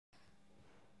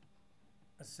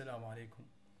السلام عليكم.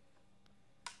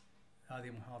 هذه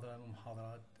محاضرة من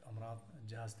محاضرات امراض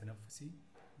الجهاز التنفسي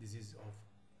disease of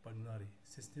pulmonary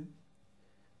system،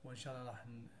 وان شاء الله راح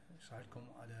نشرح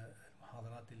لكم على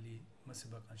المحاضرات اللي ما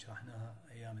سبق ان شرحناها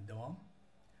ايام الدوام،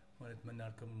 ونتمنى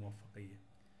لكم الموفقية.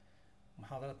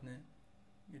 محاضرتنا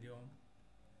اليوم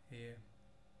هي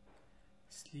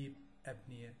sleep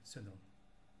apnea syndrome.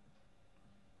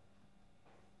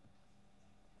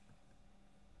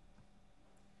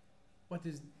 What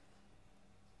is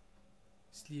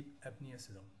sleep apnea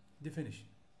syndrome? Definition: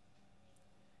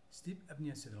 sleep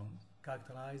apnea syndrome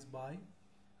characterized by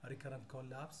a recurrent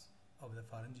collapse of the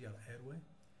pharyngeal airway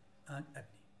and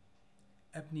apnea.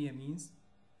 Apnea means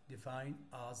defined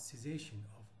as cessation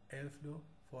of airflow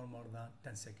for more than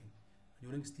 10 seconds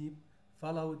during sleep,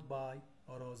 followed by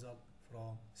arousal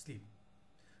from sleep.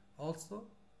 Also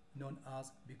known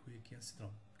as Pickwickian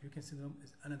syndrome. Pickwickian syndrome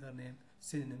is another name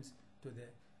synonyms to the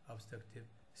obstructive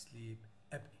sleep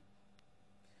apnea.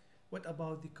 What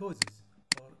about the causes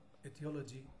or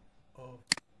etiology of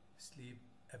sleep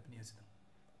apnea syndrome?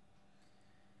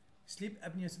 Sleep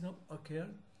apnea syndrome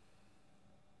occurs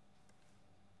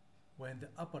when the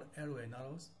upper airway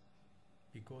narrows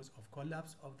because of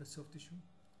collapse of the soft tissue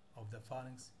of the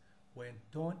pharynx, when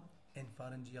tone and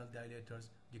pharyngeal dilators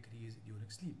decrease during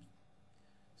sleep.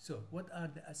 So, what are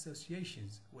the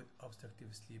associations with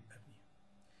obstructive sleep apnea?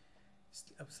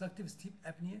 Obstructive sleep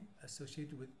apnea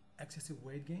associated with excessive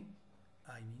weight gain,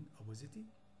 obesity,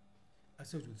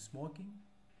 associated with smoking,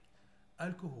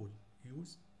 alcohol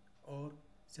use, or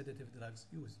sedative drugs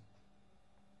use.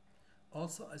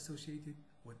 Also associated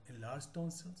with enlarged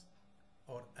tonsils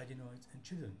or adenoids in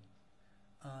children,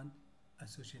 and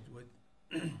associated with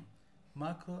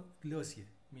macroglossia,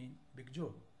 big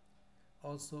jaw.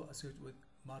 Also associated with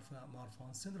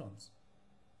Marfan syndromes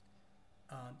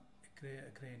and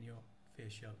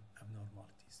craniofacial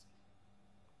abnormalities.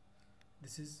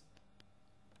 This is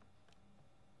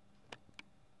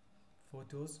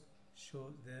photos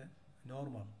show the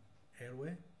normal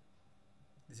airway.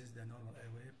 This is the normal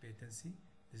airway patency.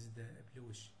 This is the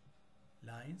bluish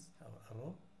lines or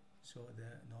arrow show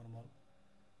the normal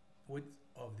width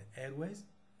of the airways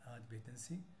and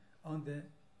patency. On the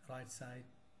right side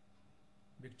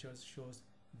pictures shows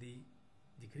the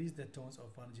decrease the tones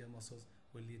of pharyngeal muscles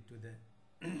will lead to the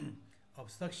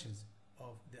obstructions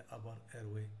of the upper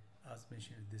airway, as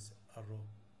mentioned in this arrow,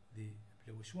 the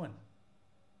bluish one.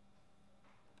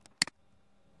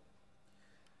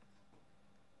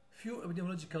 Few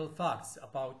epidemiological facts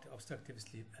about obstructive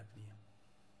sleep apnea.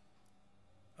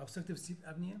 Obstructive sleep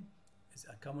apnea is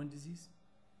a common disease,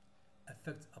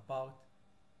 affects about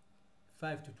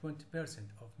 5 to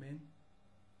 20% of men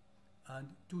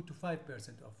and 2 to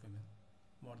 5% of women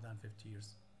more than 50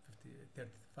 years,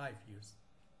 35 years.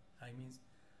 Means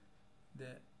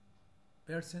the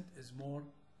percent is more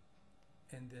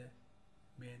in the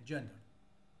main gender,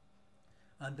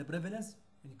 and the prevalence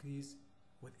increase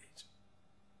with age.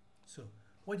 So,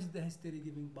 what is the history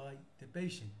given by the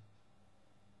patient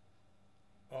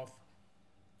of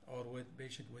or with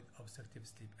patient with obstructive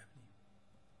sleep apnea?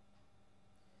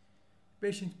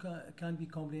 Patient can be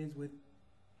complained with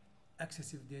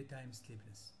excessive daytime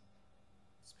sleepiness,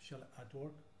 especially at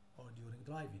work or during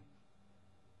driving.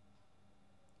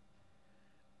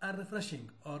 Unrefreshing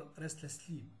or restless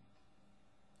sleep,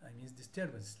 means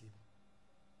disturbance sleep.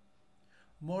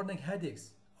 Morning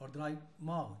headaches or dry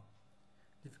mouth,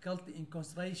 difficulty in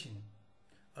concentration,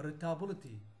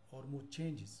 irritability or mood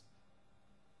changes.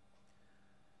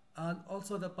 And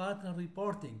also the partner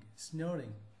reporting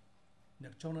snoring,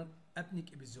 nocturnal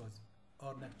apneic episodes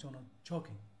or nocturnal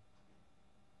choking,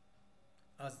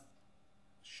 as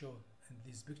shown in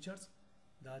these pictures,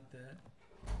 that the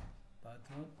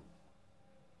partner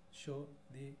show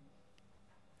the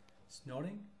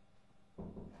snoring and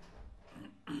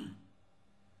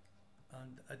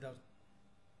other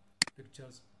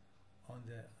pictures on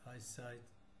the right side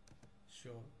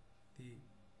show the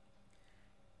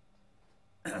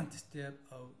disturb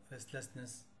of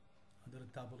restlessness and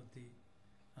irritability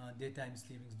and daytime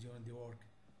sleeping during the work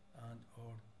and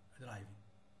or driving.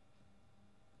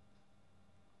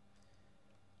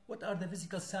 What are the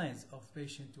physical signs of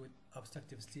patient with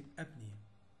obstructive sleep apnea?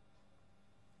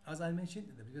 As I mentioned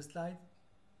in the previous slide,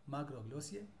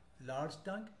 macroglossia, large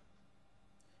tongue,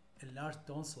 enlarged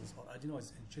tonsils or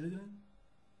adenoids in children,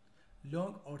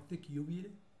 long or thick uvula,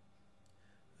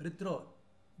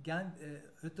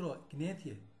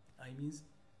 retrognathia, means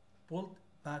pulled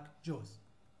back jaws.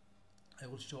 I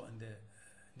will show in the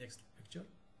next picture.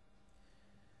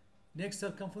 Neck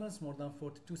circumference more than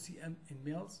 42 cm in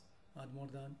males and more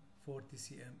than 40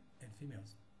 cm in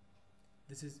females.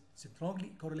 This is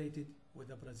strongly correlated with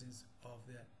the presence of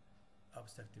the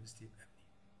obstructive sleep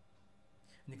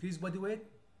apnea. Increased body weight,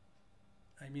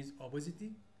 I mean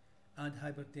obesity, and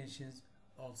hypertension is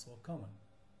also common.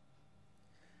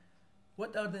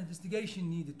 What are the investigations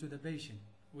needed to the patient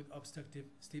with obstructive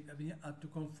sleep apnea and to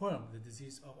confirm the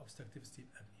disease of obstructive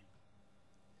sleep apnea?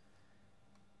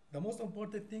 The most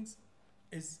important things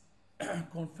is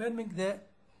confirming the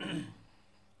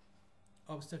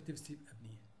obstructive sleep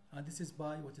apnea, and this is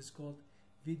by what is called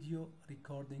video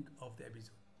recording of the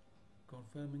episode.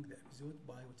 Confirming the episode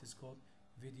by what is called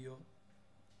video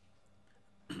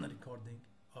recording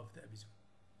of the episode.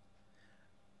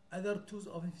 Other tools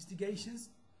of investigations,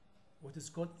 what is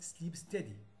called sleep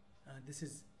study, and this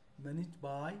is managed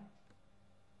by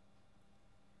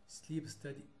sleep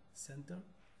study center,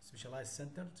 specialized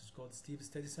center, which is called sleep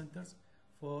study centers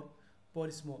for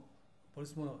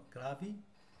polysomnography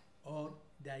or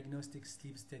diagnostic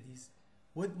sleep studies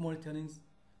with monitoring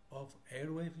of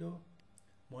airway flow,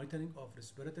 monitoring of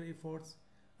respiratory efforts,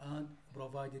 and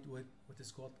provided with what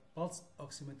is called pulse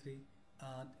oximetry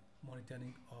and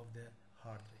monitoring of the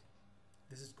heart rate.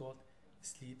 This is called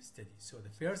sleep study. So the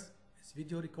first is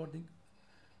video recording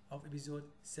of episode,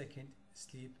 second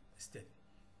sleep study.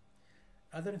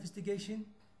 Other investigation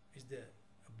is the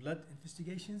blood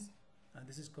investigations, and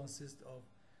this is consist of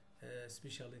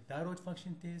especially thyroid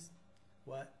function test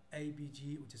or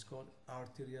ABG, which is called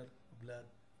arterial blood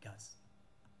gas.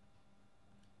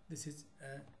 This is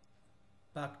a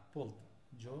back pulled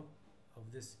jaw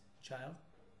of this child.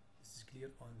 This is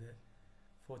clear on the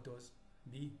photos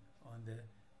B on the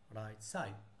right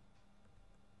side.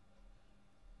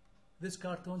 This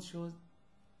cartoon shows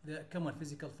the common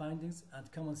physical findings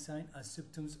and common signs and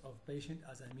symptoms of patient,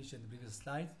 as I mentioned in the previous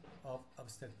slide, of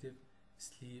obstructive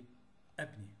sleep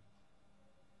apnea.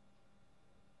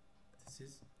 This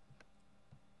is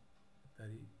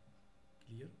very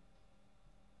clear.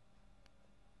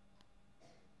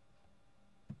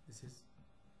 This is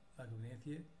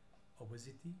hypoglycemia,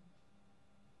 obesity,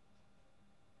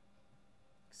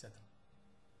 etc.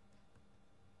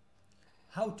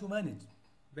 How to manage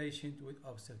patient with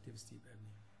obstructive sleep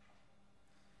apnea?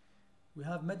 We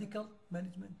have medical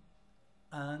management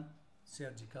and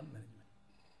surgical management.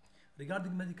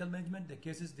 Regarding medical management, the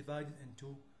cases divided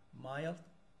into mild,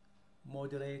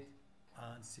 moderate,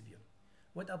 and severe.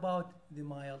 What about the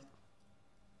mild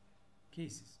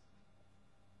cases?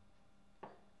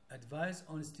 Advice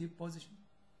on sleep position.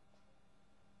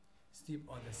 Sleep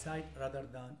on the side rather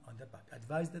than on the back.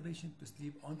 Advise the patient to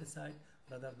sleep on the side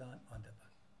rather than on the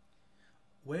back.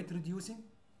 Weight reducing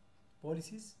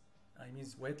policies, I mean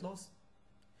weight loss.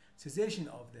 Cessation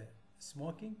of the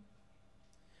smoking.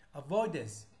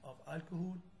 Avoidance of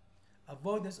alcohol.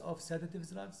 Avoidance of sedative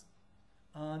drugs.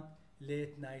 And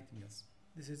late night meals.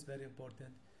 This is very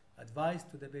important. Advice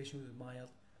to the patient with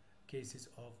mild cases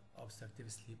of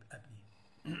obstructive sleep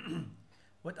apnea.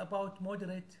 What about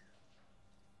moderate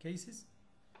cases?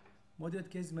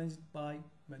 Moderate cases managed by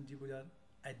mandibular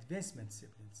advancement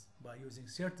supplements, by using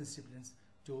certain supplements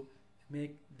to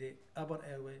make the upper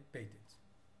airway patent.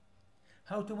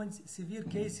 How to manage severe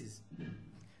cases?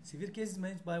 Severe cases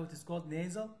managed by what is called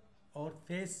nasal or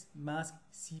face mask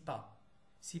CPAP.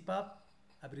 CPAP,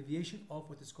 abbreviation of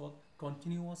what is called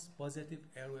continuous positive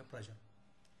airway pressure.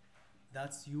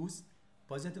 That's use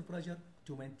positive pressure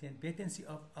to maintain patency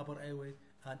of upper airway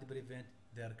and prevent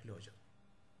their closure.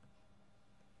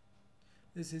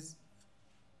 This is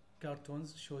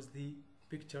cartoons, shows the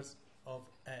pictures of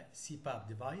a CPAP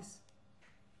device,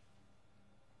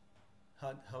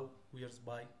 how used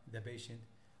by the patient,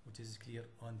 which is clear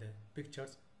on the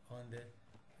pictures on the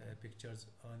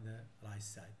right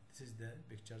side. This is the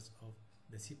pictures of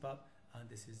the CPAP, and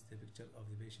this is the picture of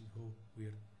the patient who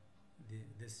wear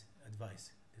this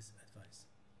advice.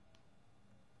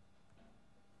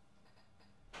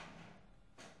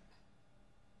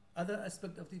 Other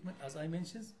aspect of treatment, as I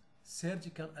mentioned,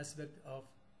 surgical aspect of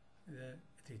the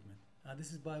treatment, and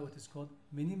this is by what is called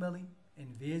minimally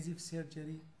invasive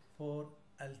surgery for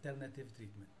alternative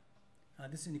treatment,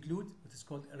 and this includes what is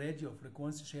called radio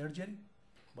frequency surgery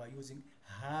by using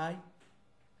high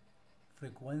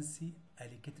frequency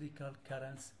electrical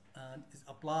currents and is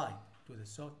applied to the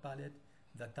soft palate,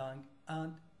 the tongue,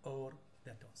 and or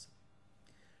the tonsil.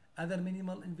 Other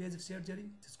minimal invasive surgery,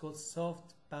 it is called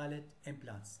soft palate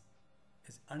implants,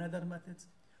 is another method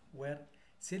where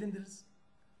cylinders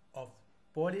of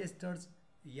polyester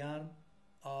yarn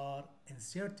are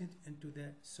inserted into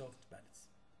the soft palates.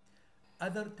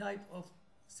 Other type of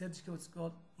surgical is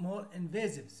called more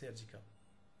invasive surgical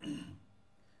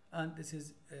and this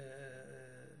is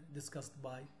discussed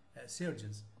by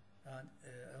surgeons, and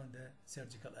on the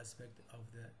surgical aspect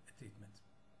of the treatment.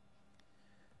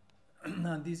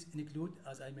 And these include,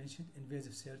 as I mentioned,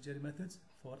 invasive surgery methods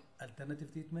for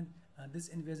alternative treatment, and these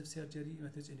invasive surgery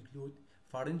methods include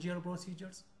pharyngeal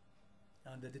procedures,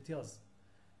 and the details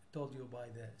told you by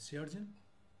the surgeon,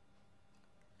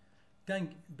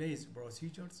 tongue-based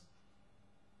procedures,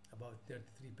 about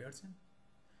 33%,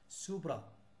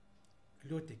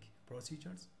 supraglottic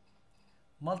procedures,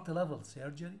 multi-level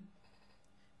surgery,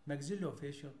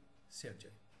 maxillofacial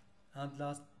surgery, and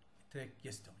last,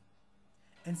 tracheostomy.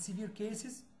 In severe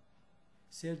cases,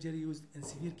 surgery used in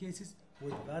severe cases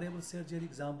with variable surgery,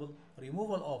 example,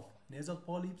 removal of nasal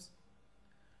polyps,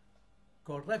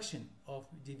 correction of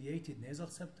deviated nasal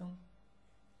septum,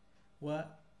 or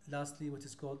lastly, what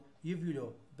is called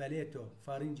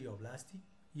uvulopalato-pharyngeoplasty,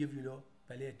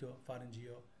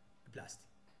 uvulopalato-pharyngeoplasty.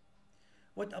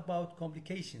 What about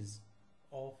complications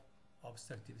of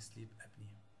obstructive sleep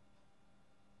apnea?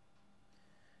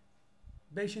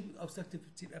 Patients with obstructive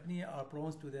sleep apnea are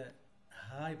prone to the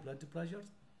high blood pressure,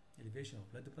 elevation of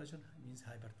blood pressure means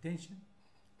hypertension,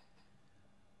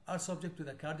 are subject to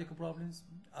the cardiac problems,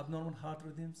 abnormal heart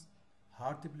rhythms,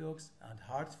 heart blocks, and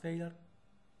heart failure.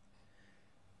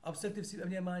 Obstructive sleep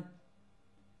apnea might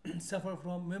suffer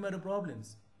from memory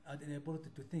problems and inability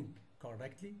to think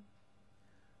correctly.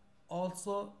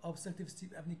 Also, obstructive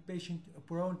sleep apnea patient are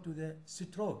prone to the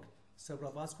stroke,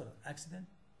 cerebrovascular accident,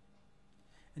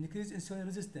 increased insulin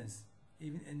resistance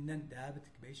even in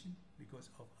non-diabetic patient because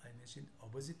of, I mentioned,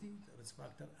 obesity, the risk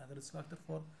factor, other risk factor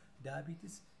for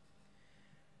diabetes.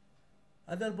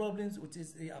 Other problems, which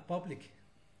is a public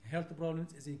health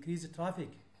problems, is increased traffic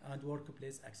and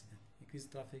workplace accident.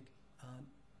 Increased traffic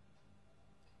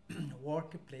and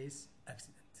workplace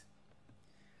accident.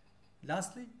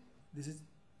 Lastly, this is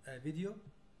a video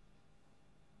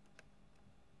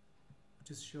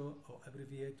which is show or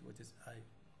abbreviate what is I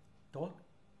told.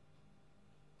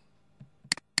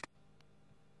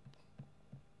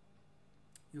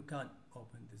 You can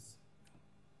open this.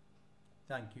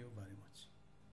 Thank you very much.